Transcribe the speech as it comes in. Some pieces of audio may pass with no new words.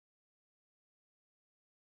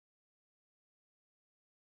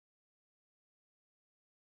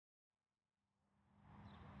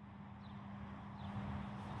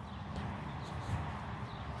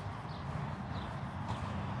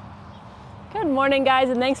Good morning, guys,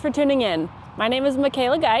 and thanks for tuning in. My name is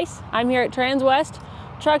Michaela Geis. I'm here at Transwest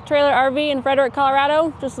Truck Trailer RV in Frederick,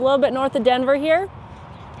 Colorado, just a little bit north of Denver here.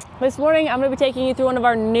 This morning, I'm going to be taking you through one of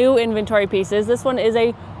our new inventory pieces. This one is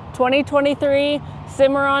a 2023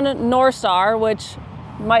 Cimarron North Star, which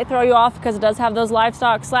might throw you off because it does have those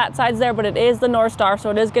livestock slat sides there, but it is the North Star,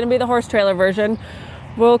 so it is going to be the horse trailer version.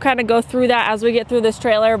 We'll kind of go through that as we get through this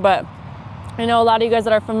trailer, but I know a lot of you guys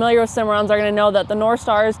that are familiar with Cimarrons are going to know that the North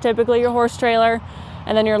Star is typically your horse trailer,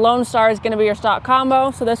 and then your Lone Star is going to be your stock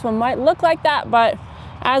combo. So this one might look like that, but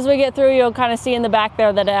as we get through, you'll kind of see in the back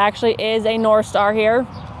there that it actually is a North Star here.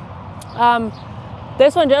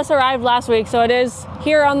 This one just arrived last week, so it is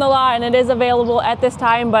here on the lot and it is available at this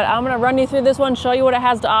time, but I'm going to run you through this one, show you what it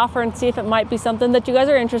has to offer, and see if it might be something that you guys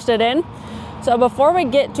are interested in. So before we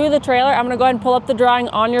get to the trailer, I'm going to go ahead and pull up the drawing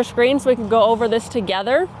on your screen so we can go over this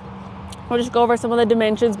together. We'll just go over some of the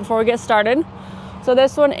dimensions before we get started. So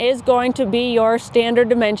this one is going to be your standard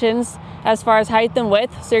dimensions as far as height and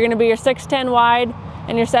width. So you're going to be your 6'10" wide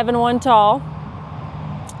and your 7'1" tall.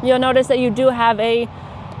 You'll notice that you do have a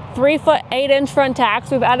 3'8" front tack.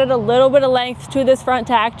 So we've added a little bit of length to this front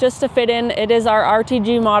tack just to fit in. It is our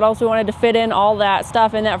RTG model, so we wanted to fit in all that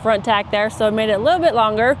stuff in that front tack there, so it made it a little bit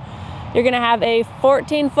longer. You're going to have a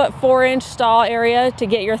 14'4" stall area to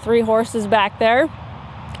get your 3 horses back there.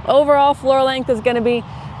 Overall floor length is going to be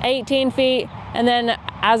 18 feet, and then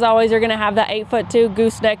as always you're going to have that 8'2"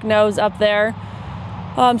 gooseneck nose up there.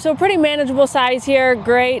 So pretty manageable size here.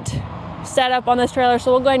 Great setup on this trailer, so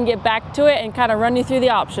we'll go ahead and get back to it and kind of run you through the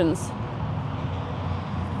options.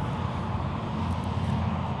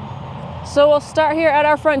 So we'll start here at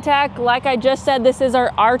our front tack. Like I just said, this is our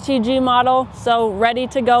RTG model, so ready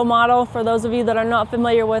to go model. For those of you that are not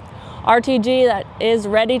familiar with RTG, that is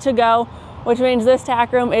ready to go, which means this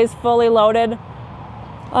tack room is fully loaded.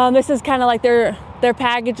 This is kind of like their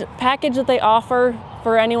package that they offer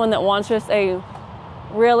for anyone that wants just a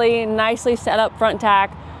really nicely set up front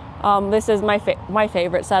tack. This is my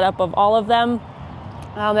favorite setup of all of them.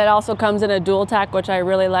 It also comes in a dual tack, which I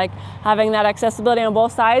really like, having that accessibility on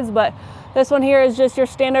both sides. But this one here is just your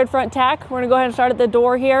standard front tack. We're gonna go ahead and start at the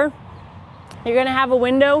door here. You're gonna have a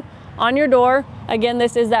window on your door. Again,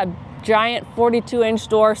 this is that giant 42"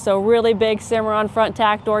 door, so really big Cimarron front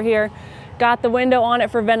tack door here. Got the window on it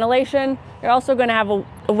for ventilation. You're also going to have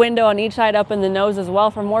a window on each side up in the nose as well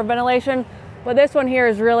for more ventilation. But this one here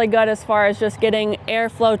is really good as far as just getting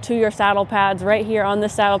airflow to your saddle pads right here on the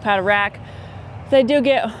saddle pad rack. They do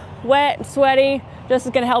get wet, sweaty. This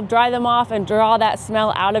is going to help dry them off and draw that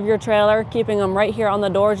smell out of your trailer. Keeping them right here on the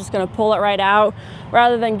door is just going to pull it right out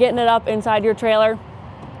rather than getting it up inside your trailer.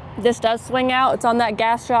 This does swing out. It's on that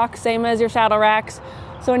gas shock, same as your saddle racks.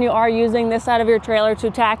 So when you are using this side of your trailer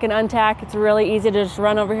to tack and untack, it's really easy to just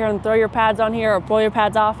run over here and throw your pads on here or pull your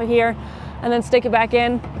pads off of here and then stick it back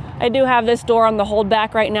in. I do have this door on the hold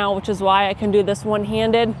back right now, which is why I can do this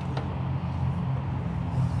one-handed.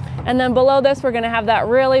 And then below this, we're going to have that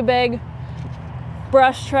really big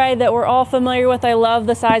brush tray that we're all familiar with. I love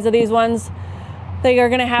the size of these ones. They are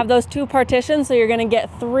going to have those 2 partitions, so you're going to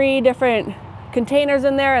get 3 different containers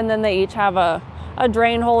in there, and then they each have a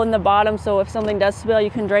drain hole in the bottom, so if something does spill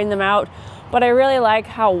you can drain them out. But I really like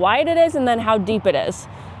how wide it is and then how deep it is.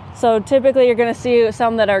 So typically you're going to see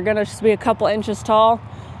some that are going to just be a couple inches tall.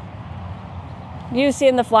 You see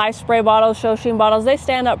in the fly spray bottles, Shoshine bottles, they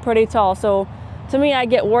stand up pretty tall. So to me, I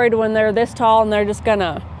get worried when they're this tall and they're just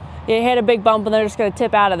gonna hit a big bump and they're just gonna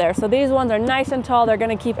tip out of there. So these ones are nice and tall. They're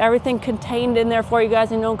gonna keep everything contained in there for you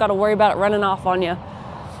guys, and you don't got to worry about it running off on you.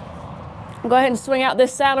 Go ahead and swing out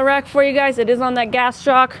this saddle rack for you guys. It is on that gas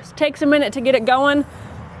shock. It takes a minute to get it going,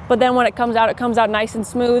 but then when it comes out nice and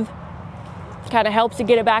smooth. Kind of helps to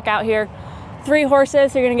get it back out here. 3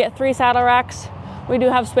 horses, so you're gonna get 3 saddle racks. We do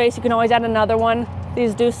have space. You can always add another one.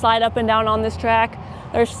 These do slide up and down on this track.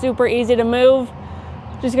 They're super easy to move.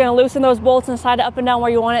 Just gonna loosen those bolts and slide it up and down where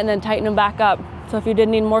you want it and then tighten them back up. So if you did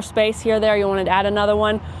need more space here or there, you wanted to add another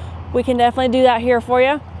one, we can definitely do that here for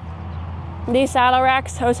you. These saddle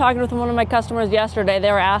racks, I was talking with one of my customers yesterday.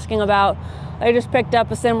 They were asking about, they just picked up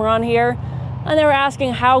a Cimarron here, and they were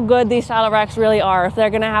asking how good these saddle racks really are, if they're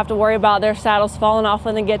gonna have to worry about their saddles falling off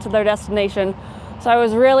when they get to their destination. So I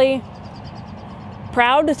was really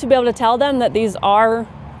proud to be able to tell them that these are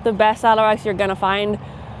the best saddle racks you're gonna find,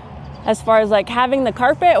 as far as like having the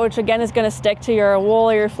carpet, which again is gonna stick to your wool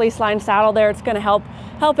or your fleece lined saddle there. It's gonna help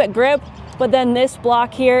it grip. But then this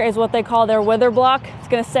block here is what they call their wither block. It's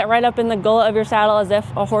gonna sit right up in the gullet of your saddle as if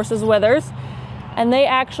a horse's withers. And they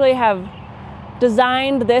actually have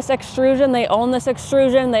designed this extrusion. They own this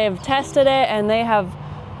extrusion. They have tested it and they have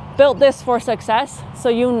built this for success. So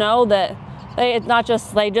you know that It's not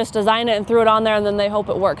just they just design it and threw it on there and then they hope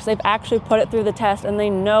it works. They've actually put it through the test and they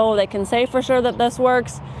know they can say for sure that this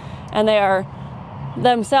works, and they are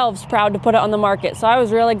themselves proud to put it on the market. So I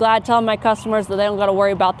was really glad telling my customers that they don't got to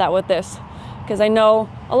worry about that with this, because I know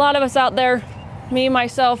a lot of us out there, me,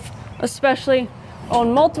 myself especially,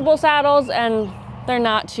 own multiple saddles and they're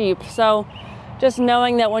not cheap. So just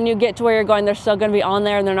knowing that when you get to where you're going, they're still going to be on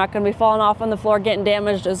there and they're not going to be falling off on the floor, getting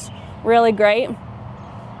damaged, is really great.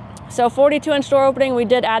 So 42-inch door opening, we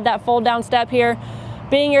did add that fold down step here.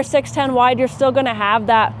 Being your 6'10" wide, you're still going to have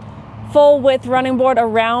that full width running board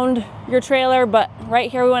around your trailer, but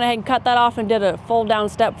right here we went ahead and cut that off and did a fold down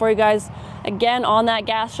step for you guys. Again, on that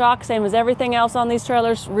gas shock, same as everything else on these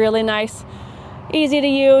trailers, really nice, easy to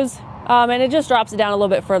use, and it just drops it down a little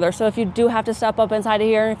bit further. So if you do have to step up inside of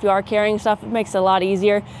here, if you are carrying stuff, it makes it a lot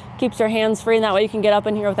easier. Keeps your hands free, and that way you can get up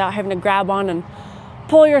in here without having to grab on and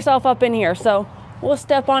pull yourself up in here. So we'll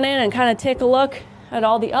step on in and kind of take a look at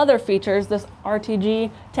all the other features this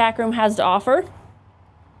RTG tack room has to offer.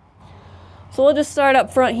 So we'll just start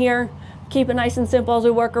up front here, keep it nice and simple as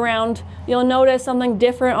we work around. You'll notice something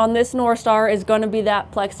different on this North Star is going to be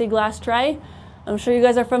that plexiglass tray. I'm sure you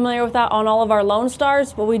guys are familiar with that on all of our Lone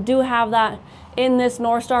Stars, but we do have that in this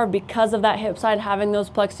North Star because of that hip side having those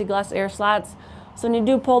plexiglass air slats. So when you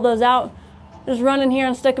do pull those out, just run in here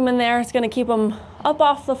and stick them in there. It's going to keep them up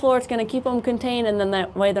off the floor. It's going to keep them contained, and then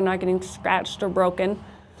that way they're not getting scratched or broken.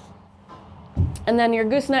 And then your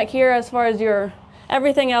gooseneck here, as far as your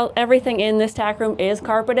everything else, everything in this tack room is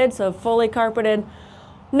carpeted, so fully carpeted.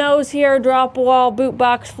 Nose here, drop wall, boot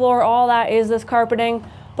box, floor, all that is this carpeting,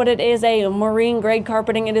 but it is a marine grade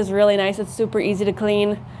carpeting. It is really nice. It's super easy to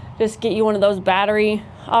clean. Just get you one of those battery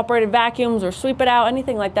operated vacuums or sweep it out,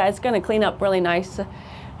 anything like that. It's going to clean up really nice.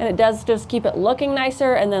 And it does just keep it looking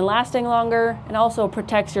nicer and then lasting longer, and also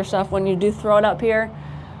protects your stuff when you do throw it up here.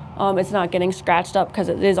 It's not getting scratched up because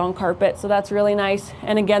it is on carpet, so that's really nice.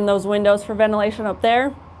 And again, those windows for ventilation up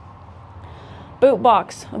there. Boot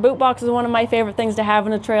box. A boot box is one of my favorite things to have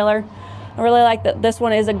in a trailer. I really like that this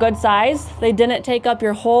one is a good size. They didn't take up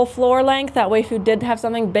your whole floor length. That way, if you did have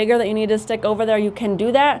something bigger that you need to stick over there, you can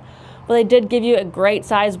do that. But they did give you a great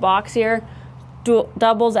size box here.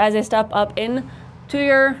 Doubles as a step up in to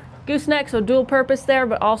your gooseneck, so dual purpose there,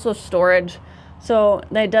 but also storage. So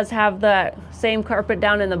it does have the same carpet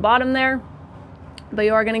down in the bottom there, but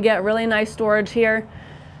you are going to get really nice storage here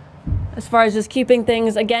as far as just keeping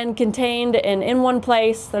things, again, contained and in one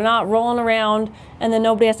place. They're not rolling around, and then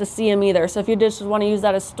nobody has to see them either. So if you just want to use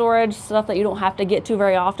that as storage, stuff that you don't have to get to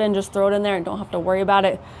very often, just throw it in there and don't have to worry about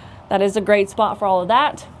it. That is a great spot for all of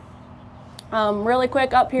that. Really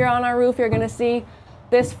quick, up here on our roof, you're going to see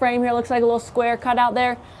this frame here looks like a little square cut out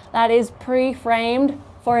there. That is pre-framed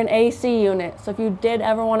for an AC unit. So if you did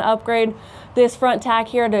ever want to upgrade this front tack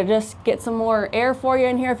here to just get some more air for you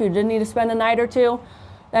in here, if you did need to spend a night or two,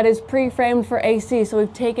 that is pre-framed for AC. So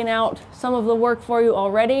we've taken out some of the work for you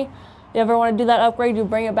already. If you ever want to do that upgrade, you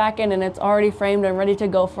bring it back in and it's already framed and ready to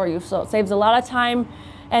go for you. So it saves a lot of time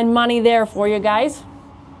and money there for you guys.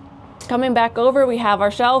 Coming back over, we have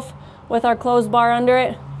our shelf with our clothes bar under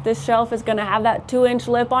it. This shelf is going to have that 2-inch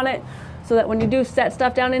lip on it, so that when you do set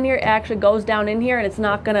stuff down in here, it actually goes down in here and it's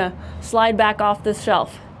not going to slide back off this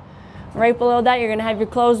shelf. Right below that, you're going to have your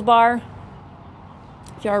clothes bar.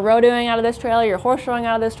 If you are rodeoing out of this trailer, you're horse showing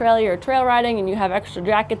out of this trailer, you're trail riding, and you have extra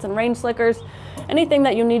jackets and rain slickers, anything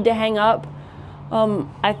that you need to hang up,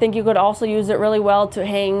 I think you could also use it really well to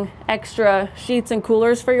hang extra sheets and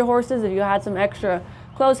coolers for your horses. If you had some extra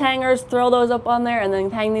clothes hangers, throw those up on there and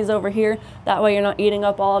then hang these over here. That way you're not eating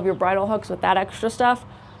up all of your bridle hooks with that extra stuff.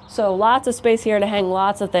 So lots of space here to hang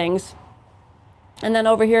lots of things. And then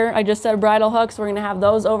over here, I just said bridle hooks. We're going to have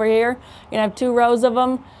those over here. You're going to have 2 rows of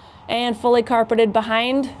them and fully carpeted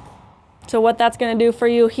behind. So what that's going to do for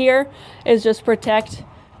you here is just protect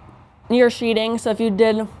your sheeting. So if you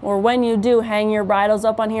did, or when you do hang your bridles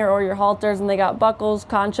up on here or your halters, and they got buckles,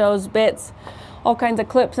 conchos, bits, all kinds of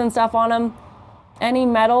clips and stuff on them, any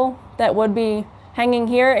metal that would be hanging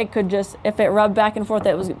here, it could just, if it rubbed back and forth,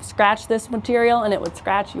 it would scratch this material and it would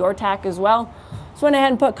scratch your tack as well. So went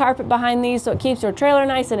ahead and put carpet behind these so it keeps your trailer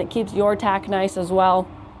nice and it keeps your tack nice as well.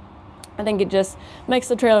 I think it just makes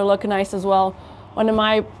the trailer look nice as well. One of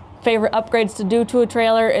my favorite upgrades to do to a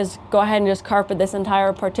trailer is go ahead and just carpet this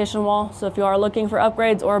entire partition wall. So if you are looking for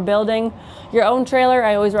upgrades or building your own trailer,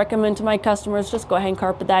 I always recommend to my customers, just go ahead and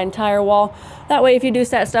carpet that entire wall. That way if you do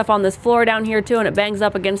set stuff on this floor down here too and it bangs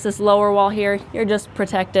up against this lower wall here, you're just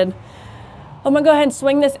protected. I'm gonna go ahead and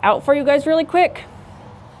swing this out for you guys really quick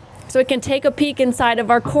so we can take a peek inside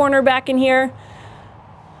of our corner back in here.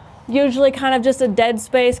 usually kind of just a dead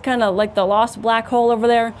space, kind of like the lost black hole over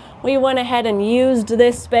there. We went ahead and used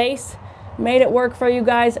this space, made it work for you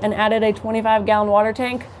guys, and added a 25-gallon water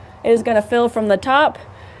tank. It is going to fill from the top,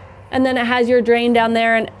 and then it has your drain down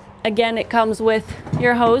there, and again, it comes with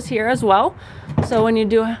your hose here as well. So when you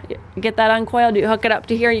do get that uncoiled, you hook it up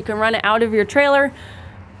to here, you can run it out of your trailer,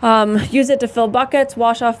 use it to fill buckets,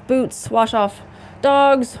 wash off boots, wash off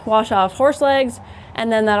dogs, wash off horse legs,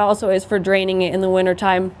 and then that also is for draining it in the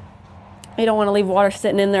wintertime. You don't want to leave water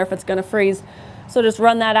sitting in there if it's going to freeze. So just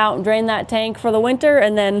run that out and drain that tank for the winter,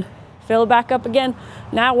 and then fill it back up again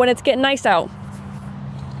now when it's getting nice out.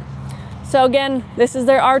 So again, this is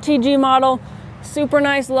their RTG model. Super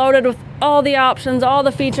nice, loaded with all the options, all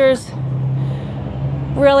the features.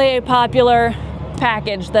 Really a popular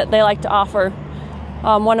package that they like to offer.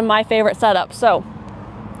 One of my favorite setups. So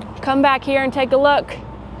come back here and take a look.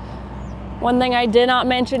 One thing I did not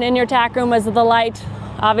mention in your tack room is the light.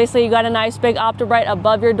 Obviously, you got a nice big Opti-Bright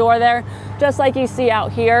above your door there, just like you see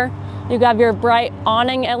out here. You got your bright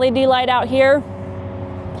awning LED light out here.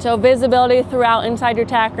 So visibility throughout inside your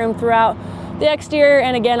tack room, throughout the exterior,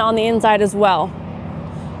 and again on the inside as well.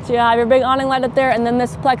 So you have your big awning light up there, and then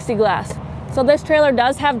this plexiglass. So this trailer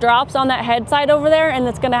does have drops on that head side over there, and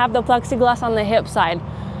it's gonna have the plexiglass on the hip side.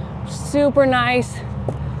 Super nice.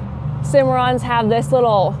 Cimarrons have this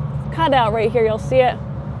little cutout right here, you'll see it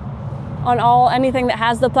on anything that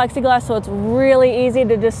has the plexiglass, so it's really easy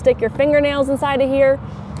to just stick your fingernails inside of here,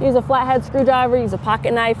 use a flathead screwdriver, use a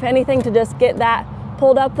pocket knife, anything to just get that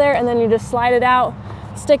pulled up there, and then you just slide it out,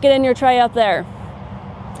 stick it in your tray up there.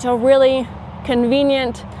 So really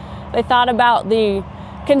convenient. They thought about the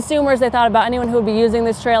consumers, they thought about anyone who would be using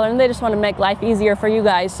this trailer, and they just want to make life easier for you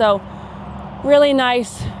guys. So really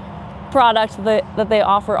nice product that they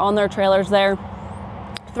offer on their trailers there.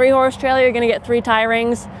 3-horse trailer, you're going to get 3 tie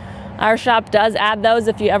rings. Our shop does add those.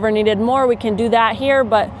 If you ever needed more, we can do that here,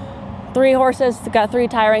 but 3 horses, it's got 3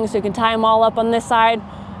 tie rings, so you can tie them all up on this side,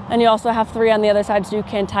 and you also have 3 on the other side, so you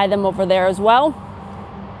can tie them over there as well.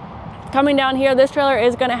 Coming down here, this trailer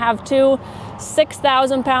is going to have 2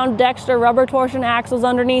 6,000-pound Dexter rubber torsion axles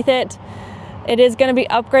underneath it. It is going to be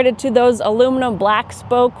upgraded to those aluminum black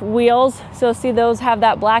spoke wheels, so you'll see those have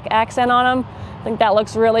that black accent on them. I think that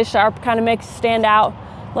looks really sharp, kind of makes it stand out,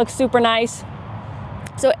 looks super nice.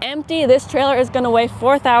 So empty, this trailer is going to weigh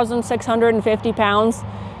 4,650 pounds,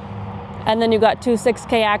 and then you've got 2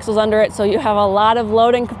 6K axles under it, so you have a lot of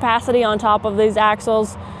loading capacity on top of these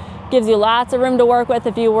axles. Gives you lots of room to work with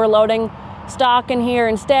if you were loading stock in here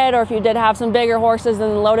instead, or if you did have some bigger horses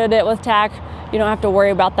and loaded it with tack, you don't have to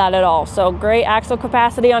worry about that at all. So great axle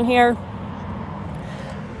capacity on here.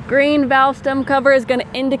 Green valve stem cover is going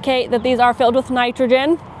to indicate that these are filled with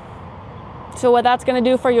nitrogen. So what that's going to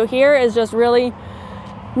do for you here is just really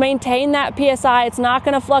maintain that PSI. It's not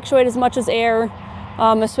going to fluctuate as much as air,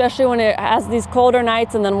 especially when it has these colder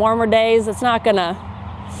nights and then warmer days. It's not going to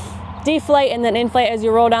deflate and then inflate as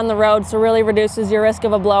you roll down the road, so really reduces your risk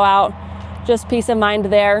of a blowout. Just peace of mind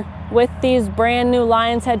there. With these brand new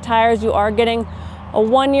Lion's Head tires, you are getting a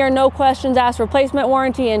 1-year no questions asked replacement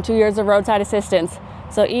warranty and 2 years of roadside assistance.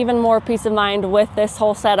 So even more peace of mind with this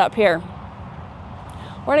whole setup here.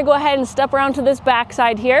 We're going to go ahead and step around to this back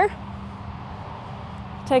side here.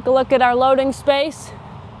 Take a look at our loading space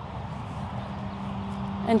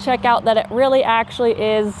and check out that it really actually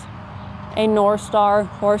is a North Star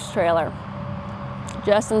horse trailer.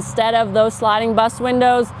 Just instead of those sliding bus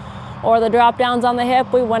windows or the drop downs on the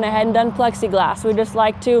hip, we went ahead and done plexiglass. We just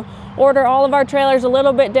like to order all of our trailers a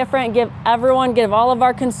little bit different, give all of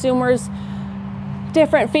our consumers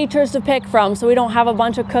different features to pick from, so we don't have a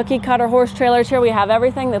bunch of cookie cutter horse trailers here. We have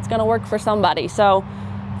everything that's going to work for somebody. So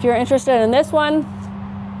if you're interested in this one,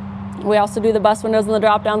 we also do the bus windows and the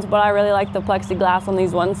drop downs, but I really like the plexiglass on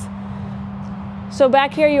these ones. So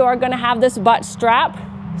back here you are going to have this butt strap.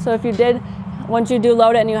 So if you did, once you do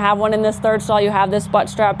load it and you have one in this third stall, you have this butt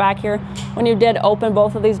strap back here. When you did open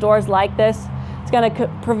both of these doors like this, it's going to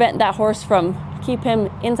prevent that horse from, keep him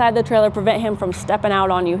inside the trailer, prevent him from stepping out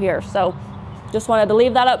on you here. So just wanted to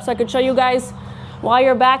leave that up so I could show you guys. While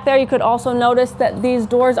you're back there, you could also notice that these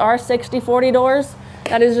doors are 60/40 doors.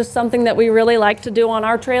 That is just something that we really like to do on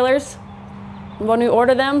our trailers. When we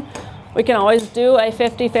order them, we can always do a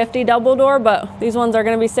 50/50 double door, but these ones are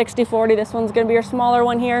going to be 60/40. This one's going to be your smaller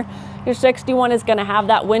one here. Your 61 is going to have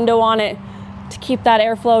that window on it to keep that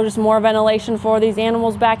airflow, just more ventilation for these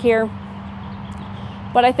animals back here.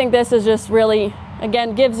 But I think this is just really,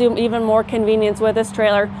 again, gives you even more convenience with this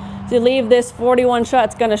trailer. So you leave this 41 shut,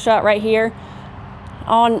 it's going to shut right here.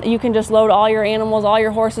 You can just load all your animals, all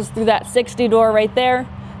your horses through that 60 door right there.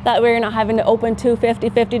 That way you're not having to open two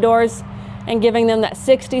 50/50 doors. and giving them that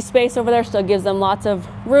 60 space over there still gives them lots of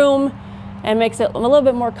room and makes it a little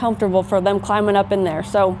bit more comfortable for them climbing up in there.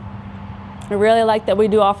 So I really like that we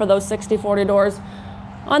do offer those 60/40 doors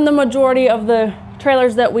on the majority of the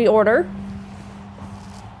trailers that we order.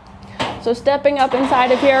 So stepping up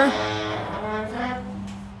inside of here,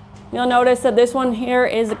 you'll notice that this one here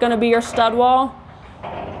is going to be your stud wall.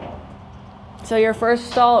 So your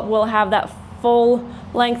first stall will have that full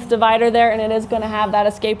length divider there, and it is going to have that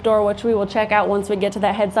escape door, which we will check out once we get to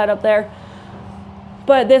that head side up there.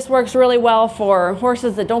 But this works really well for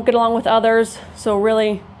horses that don't get along with others. So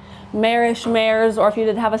really marish mares, or if you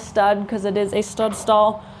did have a stud, because it is a stud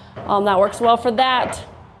stall, that works well for that.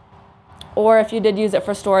 Or if you did use it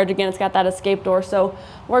for storage, again, it's got that escape door. So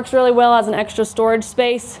works really well as an extra storage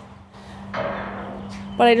space.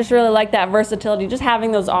 But I just really like that versatility. Just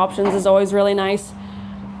having those options is always really nice.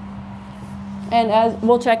 And as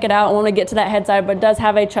we'll check it out when we get to that head side, but it does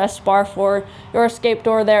have a chest bar for your escape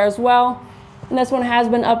door there as well. And this one has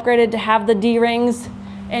been upgraded to have the D-rings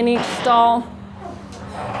in each stall.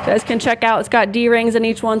 You guys can check out, it's got D-rings in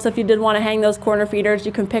each one, so if you did want to hang those corner feeders,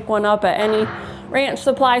 you can pick one up at any ranch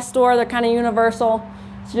supply store. They're kind of universal.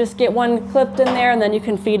 So just get one clipped in there and then you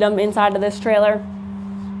can feed them inside of this trailer.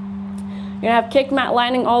 You're gonna have kick mat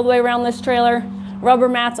lining all the way around this trailer, rubber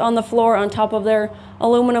mats on the floor on top of their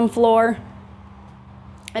aluminum floor.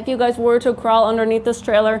 If you guys were to crawl underneath this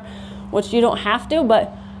trailer, which you don't have to,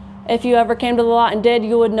 but if you ever came to the lot and did,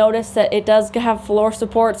 you would notice that it does have floor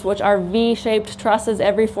supports, which are V-shaped trusses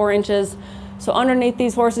every 4 inches. So underneath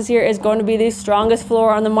these horses here is going to be the strongest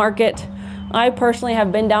floor on the market. I personally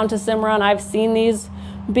have been down to Cimarron. I've seen these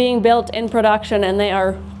being built in production and they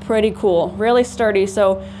are pretty cool, really sturdy.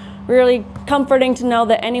 So really comforting to know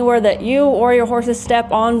that anywhere that you or your horses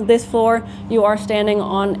step on this floor, you are standing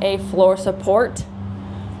on a floor support.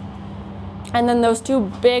 And then those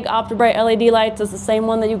 2 big OptiBrite LED lights is the same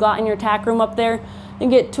one that you got in your tack room up there. You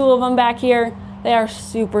get 2 of them back here. They are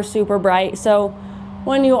super, super bright. So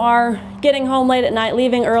when you are getting home late at night,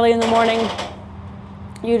 leaving early in the morning,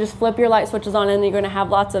 you just flip your light switches on and you're going to have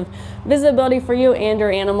lots of visibility for you and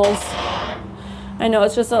your animals. I know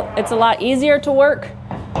it's a lot easier to work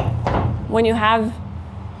when you have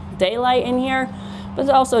daylight in here, but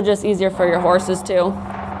it's also just easier for your horses too.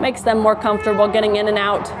 Makes them more comfortable getting in and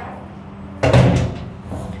out.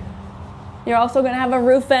 You're also going to have a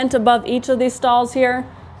roof vent above each of these stalls here.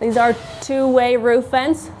 These are 2-way roof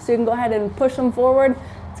vents, so you can go ahead and push them forward.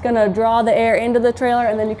 It's going to draw the air into the trailer,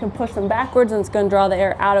 and then you can push them backwards and it's going to draw the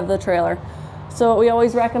air out of the trailer. So what we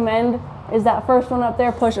always recommend is that first one up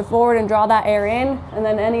there, push it forward and draw that air in, and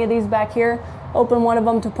then any of these back here, open one of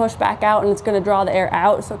them to push back out and it's going to draw the air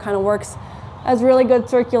out. So it kind of works as really good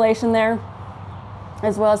circulation there,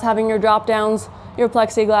 as well as having your drop downs, your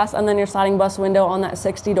plexiglass, and then your sliding bus window on that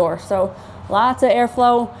 60 door. So lots of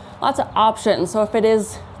airflow, lots of options. So if it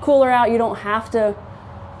is cooler out, you don't have to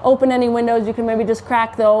open any windows. You can maybe just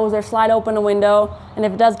crack those or slide open a window. And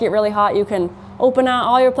if it does get really hot, you can open out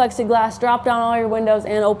all your plexiglass, drop down all your windows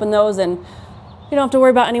and open those, and you don't have to worry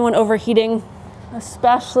about anyone overheating,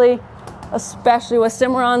 especially with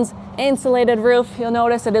Cimarron's insulated roof. You'll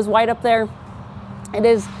notice it is white up there.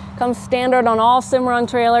 It comes standard on all Cimarron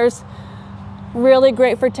trailers. Really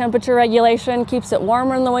great for temperature regulation, keeps it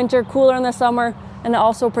warmer in the winter, cooler in the summer, and it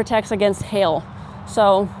also protects against hail.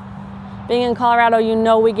 So being in Colorado, you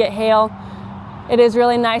know we get hail. It is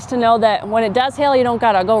really nice to know that when it does hail, you don't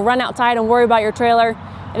gotta go run outside and worry about your trailer.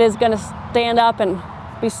 It is gonna stand up and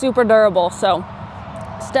be super durable. So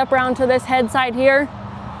step around to this head side here.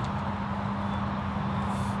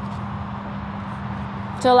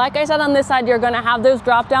 So like I said, on this side, you're gonna have those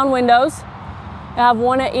drop down windows. You have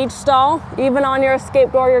one at each stall. Even on your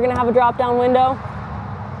escape door, you're gonna have a drop down window.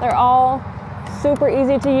 They're all super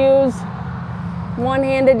easy to use,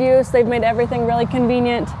 one-handed use. They've made everything really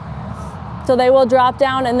convenient. So they will drop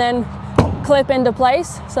down and then clip into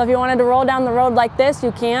place. So if you wanted to roll down the road like this,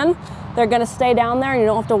 you can. They're gonna stay down there and you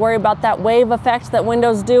don't have to worry about that wave effect that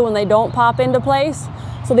windows do when they don't pop into place.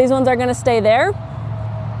 So these ones are gonna stay there.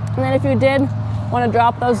 And then if you did wanna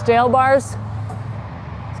drop those jail bars,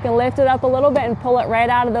 just gonna lift it up a little bit and pull it right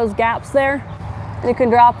out of those gaps there. And you can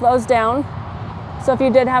drop those down. So if you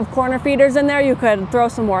did have corner feeders in there, you could throw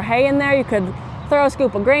some more hay in there. You could throw a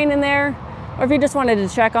scoop of grain in there. Or if you just wanted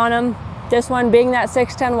to check on them, this one being that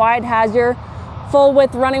 6'10" wide has your full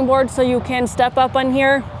width running board, so you can step up on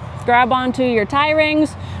here, grab onto your tie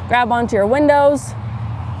rings, grab onto your windows,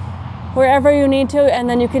 wherever you need to, and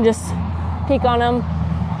then you can just peek on them.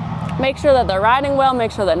 Make sure that they're riding well,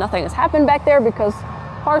 make sure that nothing has happened back there, because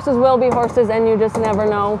horses will be horses and you just never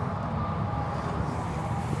know.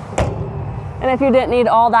 And if you didn't need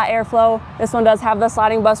all that airflow, this one does have the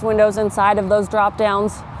sliding bus windows inside of those drop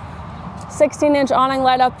downs. 16-inch awning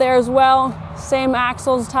light up there as well. Same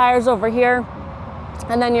axles, tires over here.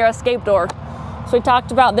 And then your escape door. So we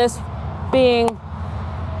talked about this being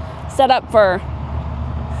set up for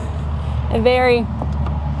a very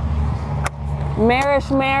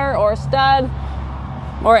marish mare or stud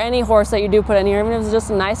or any horse that you do put in here, even if it's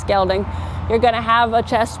just a nice gelding. You're gonna have a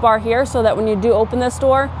chest bar here so that when you do open this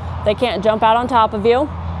door, they can't jump out on top of you.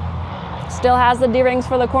 Still has the D-rings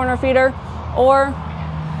for the corner feeder, or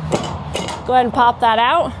go ahead and pop that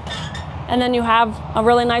out, and then you have a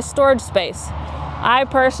really nice storage space. I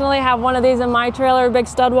personally have one of these in my trailer, a big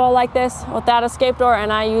stud wall like this with that escape door,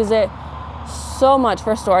 and I use it so much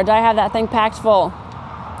for storage. I have that thing packed full.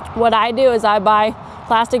 What I do is I buy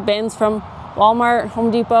plastic bins from Walmart,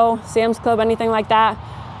 Home Depot, Sam's Club, anything like that.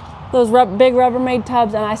 Those big Rubbermaid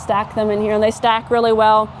tubs, and I stack them in here, and they stack really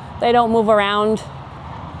well. They don't move around.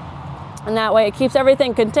 And that way it keeps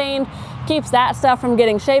everything contained, keeps that stuff from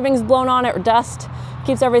getting shavings blown on it or dust,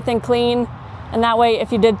 keeps everything clean. And that way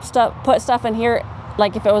if you did put stuff in here,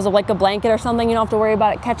 like if it was like a blanket or something, you don't have to worry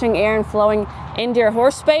about it catching air and flowing into your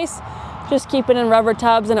horse space. Just keep it in rubber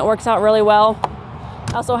tubs and it works out really well.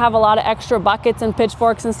 I also have a lot of extra buckets and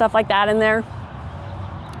pitchforks and stuff like that in there.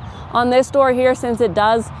 On this door here, since it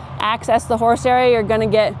does access the horse area, you're gonna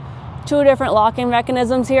get 2 different locking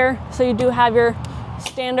mechanisms here. So you do have your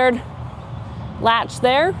standard latch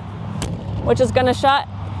there, which is gonna shut,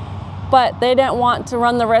 but they didn't want to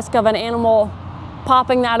run the risk of an animal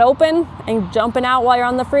popping that open and jumping out while you're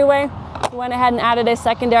on the freeway. So went ahead and added a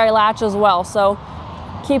secondary latch as well. So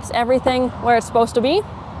keeps everything where it's supposed to be.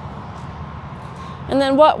 And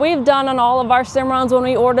then what we've done on all of our Cimarrons when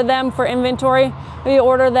we order them for inventory, we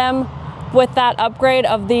order them with that upgrade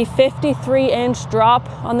of the 53-inch drop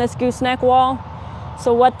on this gooseneck wall.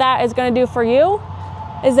 So what that is going to do for you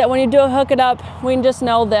is that when you do hook it up, we can just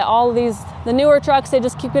know that all of the newer trucks, they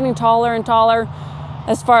just keep getting taller and taller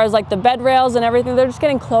as far as like the bed rails and everything. They're just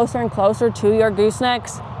getting closer and closer to your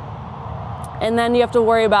goosenecks. And then you have to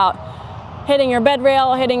worry about hitting your bed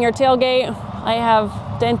rail, hitting your tailgate. I have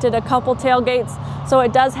dented a couple tailgates, so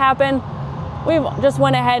it does happen. We've just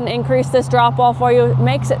went ahead and increased this drop wall for you. It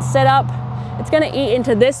makes it sit up. It's gonna eat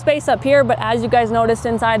into this space up here, but as you guys noticed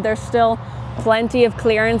inside, there's still plenty of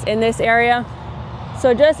clearance in this area.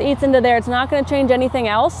 So it just eats into there. It's not gonna change anything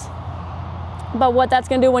else. But what that's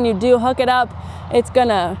gonna do when you do hook it up, it's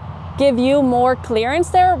gonna give you more clearance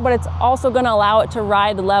there, but it's also gonna allow it to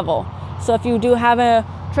ride level. So if you do have a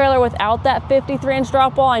trailer without that 53-inch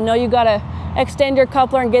drop wall, I know you gotta extend your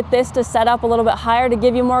coupler and get this to set up a little bit higher to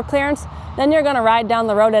give you more clearance, then you're gonna ride down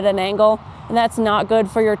the road at an angle, and that's not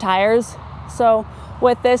good for your tires. So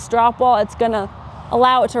with this drop wall, it's gonna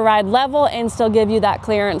allow it to ride level and still give you that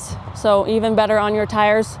clearance. So even better on your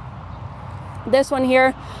tires. This one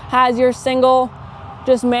here has your single,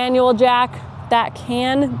 just manual jack that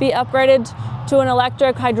can be upgraded to an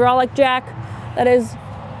electric hydraulic jack. That is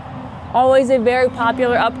always a very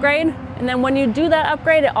popular upgrade. And then when you do that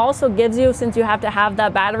upgrade, it also gives you, since you have to have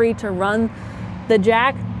that battery to run the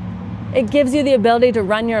jack, it gives you the ability to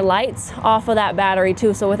run your lights off of that battery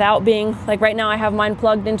too. So without being, like right now I have mine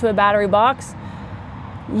plugged into a battery box,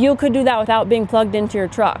 you could do that without being plugged into your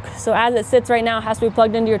truck. So as it sits right now, it has to be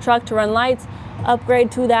plugged into your truck to run lights.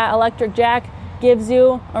 Upgrade to that electric jack gives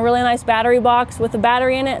you a really nice battery box with a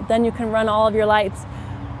battery in it. Then you can run all of your lights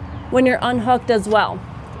when you're unhooked as well.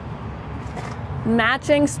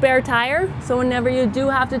 Matching spare tire. So whenever you do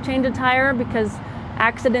have to change a tire, because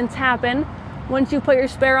accidents happen, once you put your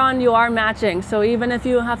spare on, you are matching. So even if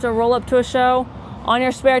you have to roll up to a show on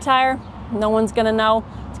your spare tire, no one's gonna know.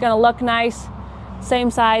 It's gonna look nice, same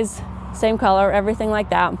size, same color, everything like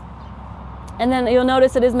that. And then you'll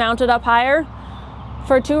notice it is mounted up higher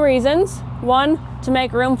for 2 reasons. One, to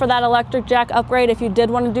make room for that electric jack upgrade if you did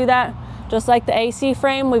want to do that. Just like the AC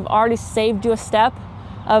frame, we've already saved you a step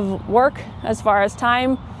of work as far as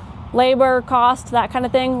time, labor, cost, that kind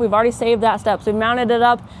of thing. We've already saved that step. So we mounted it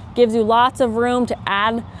up, gives you lots of room to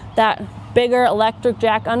add that bigger electric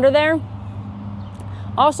jack under there.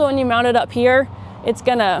 Also, when you mount it up here, it's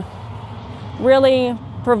gonna really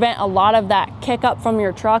prevent a lot of that kick up from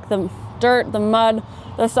your truck, the dirt, the mud,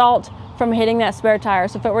 the salt from hitting that spare tire.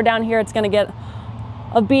 So if it were down here, it's gonna get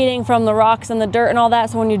a beating from the rocks and the dirt and all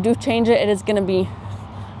that. So when you do change it, it is gonna be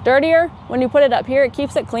dirtier. When you put it up here, it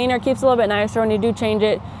keeps it cleaner, keeps it a little bit nicer. When you do change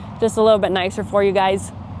it, just a little bit nicer for you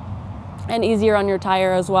guys and easier on your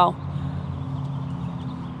tire as well.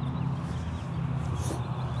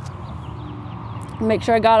 Make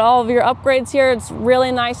sure I got all of your upgrades here. It's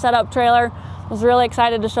really nice setup trailer. I was really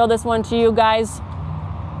excited to show this one to you guys.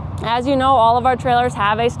 As you know, all of our trailers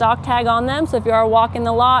have a stock tag on them, so if you are walking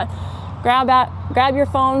the lot, grab your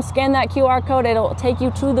phone, scan that QR code, it'll take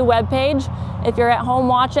you to the web page. If you're at home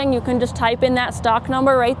watching, you can just type in that stock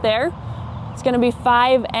number right there. It's going to be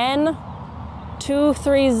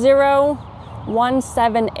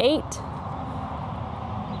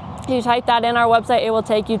 5N230178. You type that in our website, it will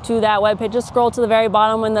take you to that web page. Just scroll to the very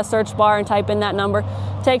bottom in the search bar and type in that number.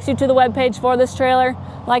 It takes you to the web page for this trailer.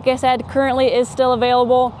 Like I said, currently is still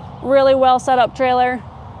available. Really well set up trailer.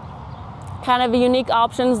 Kind of unique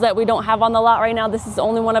options that we don't have on the lot right now. This is the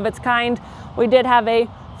only one of its kind. We did have a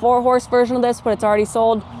 4-horse version of this, but it's already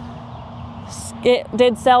sold. It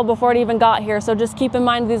did sell before it even got here, so just keep in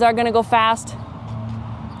mind these are going to go fast.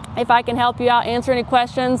 If I can help you out, answer any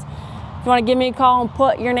questions, if you want to give me a call and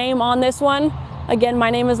put your name on this one. Again, my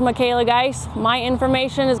name is Michaela, guys. My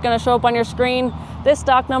information is going to show up on your screen. This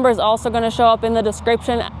stock number is also going to show up in the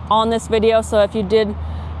description on this video, so if you did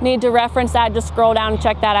need to reference that, just scroll down and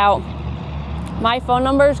check that out. My phone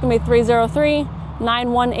number is going to be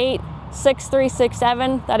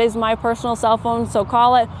 303-918-6367. That is my personal cell phone, so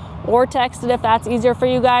call it or text it if that's easier for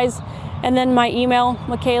you guys. And then my email,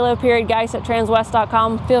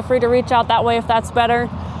 Michaela.guys@transwest.com. Feel free to reach out that way if that's better.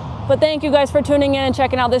 But thank you guys for tuning in and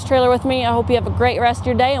checking out this trailer with me. I hope you have a great rest of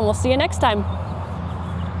your day, and we'll see you next time.